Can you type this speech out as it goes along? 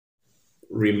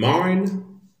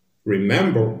remind,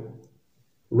 remember,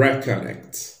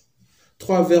 recollect.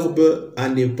 3 verbes à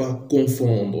ne pas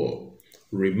confondre.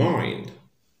 Remind,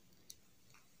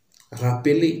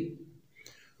 rappeler.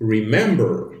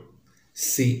 Remember,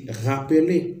 c'est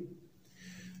rappeler.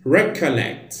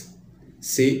 Recollect,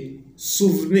 c'est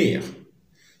souvenir.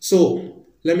 So,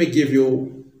 let me give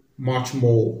you much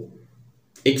more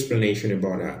explanation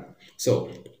about that. So,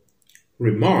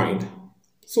 remind.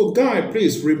 So, guy,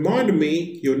 please remind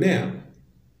me your name.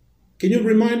 Can you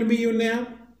remind me your name?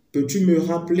 Peux-tu me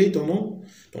rappeler ton nom?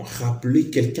 Donc, rappeler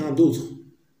quelqu'un d'autre.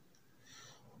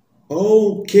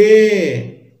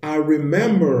 Okay, I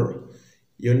remember.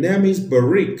 Your name is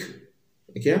Barik.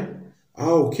 Okay?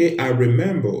 Ah, okay, I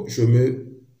remember. Je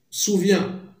me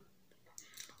souviens.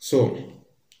 So,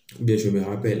 bien, je me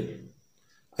rappelle.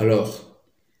 Alors,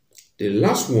 the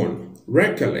last one,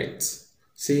 recollect,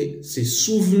 c'est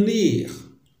souvenir.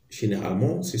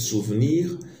 Généralement, c'est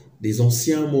souvenir des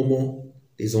anciens moments,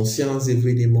 des anciens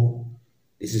événements,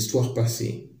 des histoires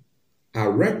passées. I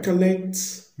recollect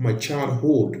my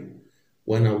childhood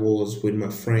when I was with my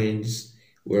friends.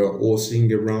 We were all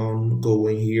sitting around,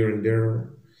 going here and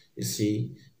there, you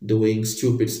see, doing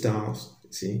stupid stuff.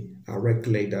 You see, I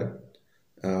recollect that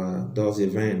those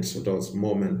events or those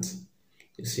moments.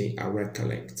 You see, I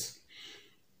recollect.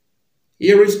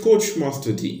 Here is Coach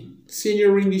Master D,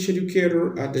 Senior English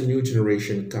Educator at the New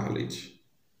Generation College.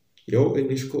 Your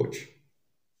English coach.